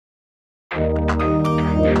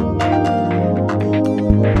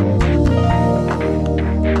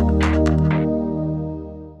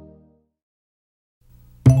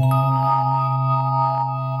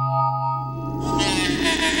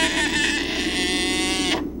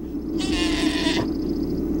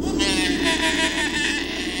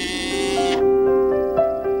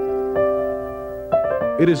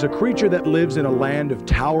It is a creature that lives in a land of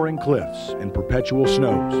towering cliffs and perpetual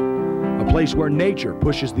snows, a place where nature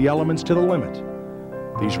pushes the elements to the limit.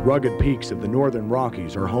 These rugged peaks of the northern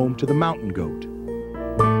Rockies are home to the mountain goat.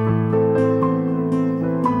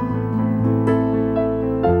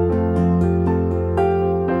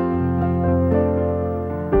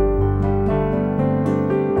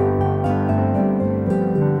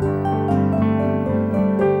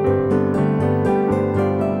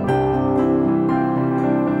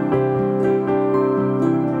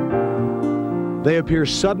 They appear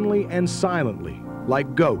suddenly and silently,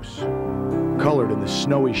 like ghosts, colored in the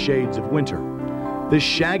snowy shades of winter. This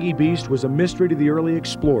shaggy beast was a mystery to the early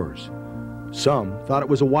explorers. Some thought it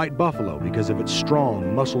was a white buffalo because of its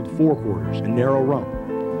strong, muscled forequarters and narrow rump.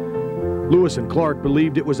 Lewis and Clark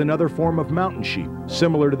believed it was another form of mountain sheep,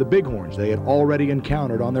 similar to the bighorns they had already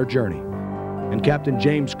encountered on their journey. And Captain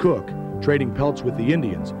James Cook, trading pelts with the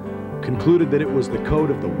Indians, concluded that it was the coat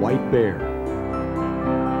of the white bear.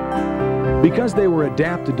 Because they were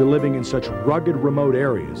adapted to living in such rugged, remote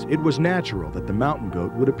areas, it was natural that the mountain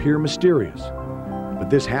goat would appear mysterious. But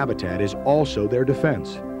this habitat is also their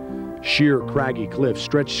defense. Sheer, craggy cliffs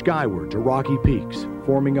stretch skyward to rocky peaks,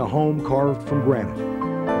 forming a home carved from granite.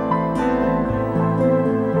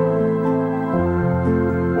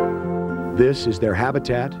 This is their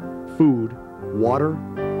habitat, food, water,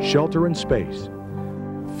 shelter, and space.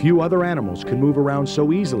 Few other animals can move around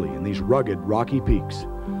so easily in these rugged, rocky peaks.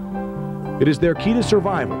 It is their key to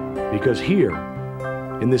survival because here,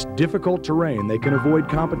 in this difficult terrain, they can avoid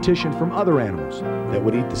competition from other animals that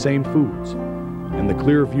would eat the same foods. And the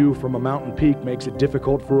clear view from a mountain peak makes it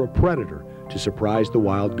difficult for a predator to surprise the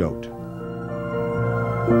wild goat.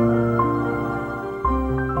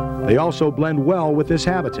 They also blend well with this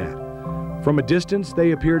habitat. From a distance,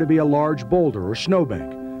 they appear to be a large boulder or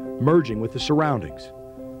snowbank, merging with the surroundings.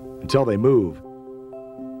 Until they move,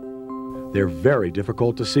 they're very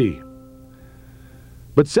difficult to see.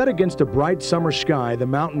 But set against a bright summer sky, the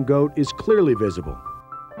mountain goat is clearly visible.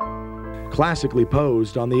 Classically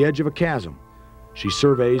posed on the edge of a chasm, she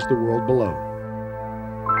surveys the world below.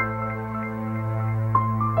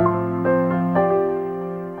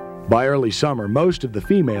 By early summer, most of the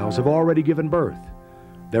females have already given birth.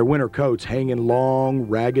 Their winter coats hang in long,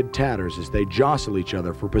 ragged tatters as they jostle each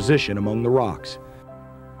other for position among the rocks.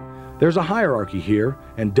 There's a hierarchy here,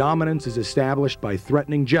 and dominance is established by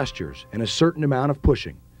threatening gestures and a certain amount of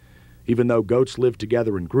pushing. Even though goats live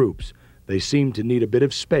together in groups, they seem to need a bit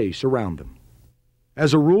of space around them.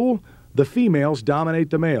 As a rule, the females dominate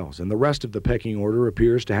the males, and the rest of the pecking order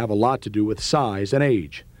appears to have a lot to do with size and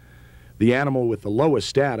age. The animal with the lowest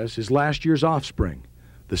status is last year's offspring,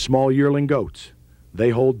 the small yearling goats. They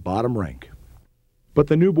hold bottom rank. But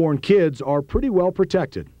the newborn kids are pretty well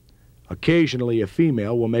protected. Occasionally, a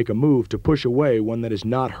female will make a move to push away one that is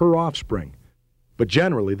not her offspring. But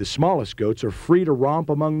generally, the smallest goats are free to romp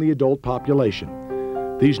among the adult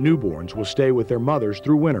population. These newborns will stay with their mothers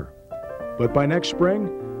through winter. But by next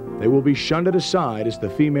spring, they will be shunted aside as the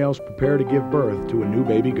females prepare to give birth to a new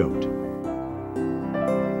baby goat.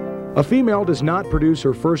 A female does not produce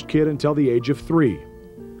her first kid until the age of 3.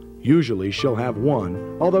 Usually, she'll have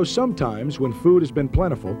one, although sometimes, when food has been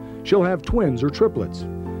plentiful, she'll have twins or triplets.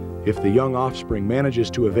 If the young offspring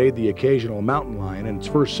manages to evade the occasional mountain lion in its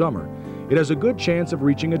first summer, it has a good chance of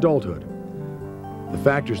reaching adulthood. The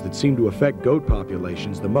factors that seem to affect goat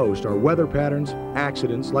populations the most are weather patterns,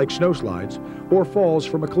 accidents like snowslides, or falls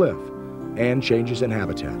from a cliff, and changes in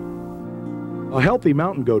habitat. A healthy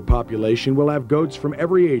mountain goat population will have goats from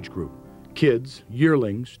every age group: kids,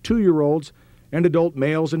 yearlings, 2-year-olds, and adult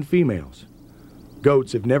males and females.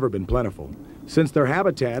 Goats have never been plentiful. Since their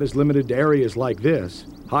habitat is limited to areas like this,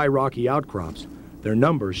 high rocky outcrops, their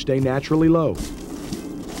numbers stay naturally low.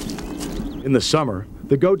 In the summer,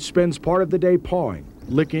 the goat spends part of the day pawing,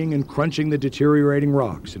 licking and crunching the deteriorating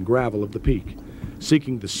rocks and gravel of the peak,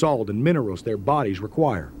 seeking the salt and minerals their bodies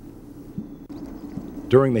require.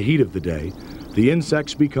 During the heat of the day, the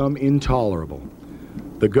insects become intolerable.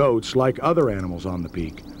 The goats, like other animals on the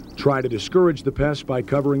peak, try to discourage the pests by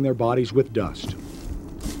covering their bodies with dust.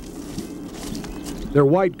 Their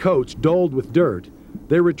white coats dulled with dirt,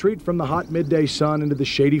 they retreat from the hot midday sun into the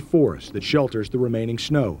shady forest that shelters the remaining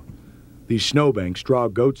snow. These snowbanks draw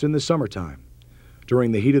goats in the summertime.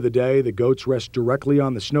 During the heat of the day, the goats rest directly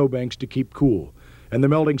on the snowbanks to keep cool, and the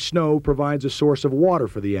melting snow provides a source of water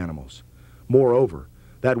for the animals. Moreover,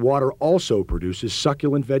 that water also produces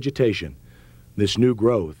succulent vegetation. This new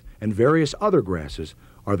growth and various other grasses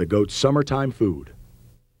are the goats' summertime food.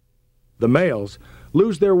 The males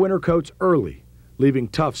lose their winter coats early, leaving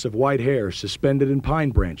tufts of white hair suspended in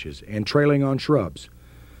pine branches and trailing on shrubs.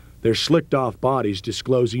 Their slicked-off bodies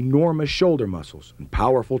disclose enormous shoulder muscles and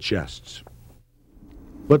powerful chests.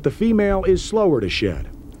 But the female is slower to shed.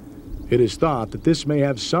 It is thought that this may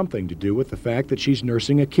have something to do with the fact that she's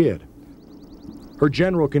nursing a kid. Her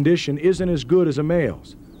general condition isn't as good as a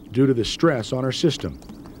male's due to the stress on her system.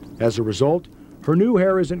 As a result, her new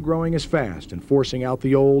hair isn't growing as fast and forcing out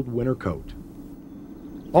the old winter coat.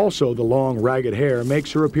 Also, the long, ragged hair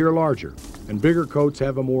makes her appear larger, and bigger coats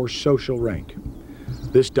have a more social rank.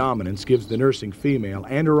 This dominance gives the nursing female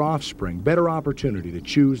and her offspring better opportunity to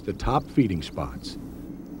choose the top feeding spots.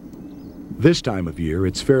 This time of year,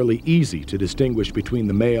 it's fairly easy to distinguish between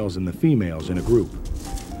the males and the females in a group.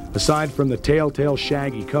 Aside from the telltale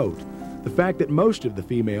shaggy coat, the fact that most of the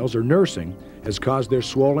females are nursing has caused their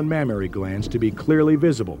swollen mammary glands to be clearly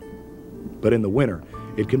visible. But in the winter,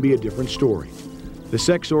 it can be a different story. The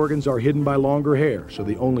sex organs are hidden by longer hair, so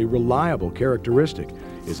the only reliable characteristic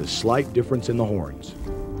is a slight difference in the horns.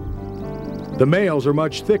 The males are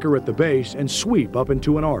much thicker at the base and sweep up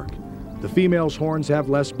into an arc. The female's horns have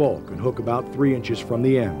less bulk and hook about 3 inches from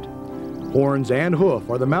the end. Horns and hoof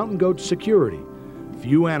are the mountain goat's security.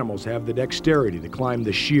 Few animals have the dexterity to climb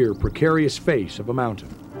the sheer, precarious face of a mountain.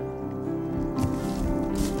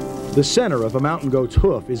 The center of a mountain goat's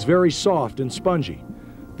hoof is very soft and spongy.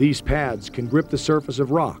 These pads can grip the surface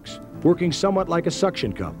of rocks, working somewhat like a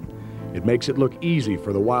suction cup. It makes it look easy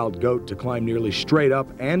for the wild goat to climb nearly straight up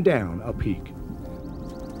and down a peak.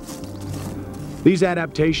 These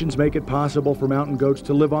adaptations make it possible for mountain goats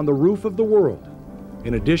to live on the roof of the world.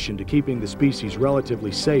 In addition to keeping the species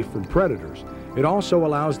relatively safe from predators, it also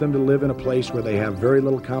allows them to live in a place where they have very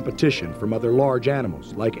little competition from other large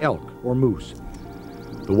animals like elk or moose.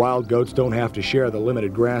 The wild goats don't have to share the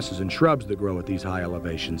limited grasses and shrubs that grow at these high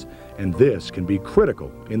elevations, and this can be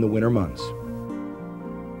critical in the winter months.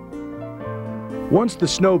 Once the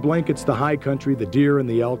snow blankets the high country, the deer and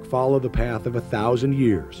the elk follow the path of 1,000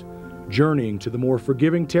 years, journeying to the more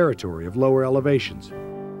forgiving territory of lower elevations.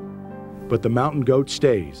 But the mountain goat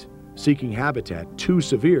stays, seeking habitat too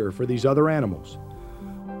severe for these other animals.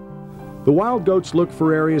 The wild goats look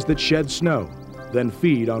for areas that shed snow, then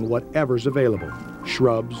feed on whatever's available: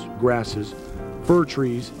 shrubs, grasses, fir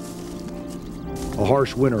trees. A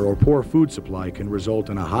harsh winter or poor food supply can result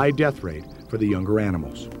in a high death rate for the younger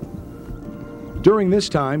animals. During this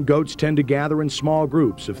time, goats tend to gather in small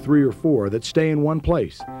groups of 3 or 4 that stay in one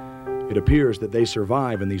place. It appears that they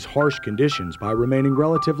survive in these harsh conditions by remaining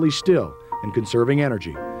relatively still and conserving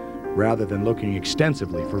energy, rather than looking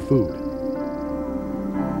extensively for food.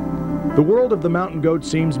 The world of the mountain goat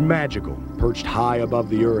seems magical, perched high above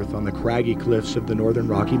the earth on the craggy cliffs of the northern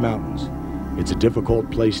Rocky Mountains. It's a difficult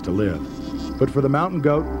place to live, but for the mountain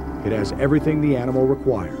goat, it has everything the animal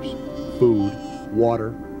requires: food,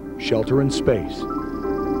 water, shelter, and space.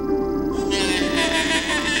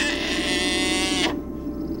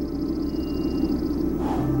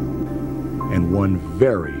 And one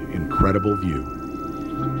very incredible view.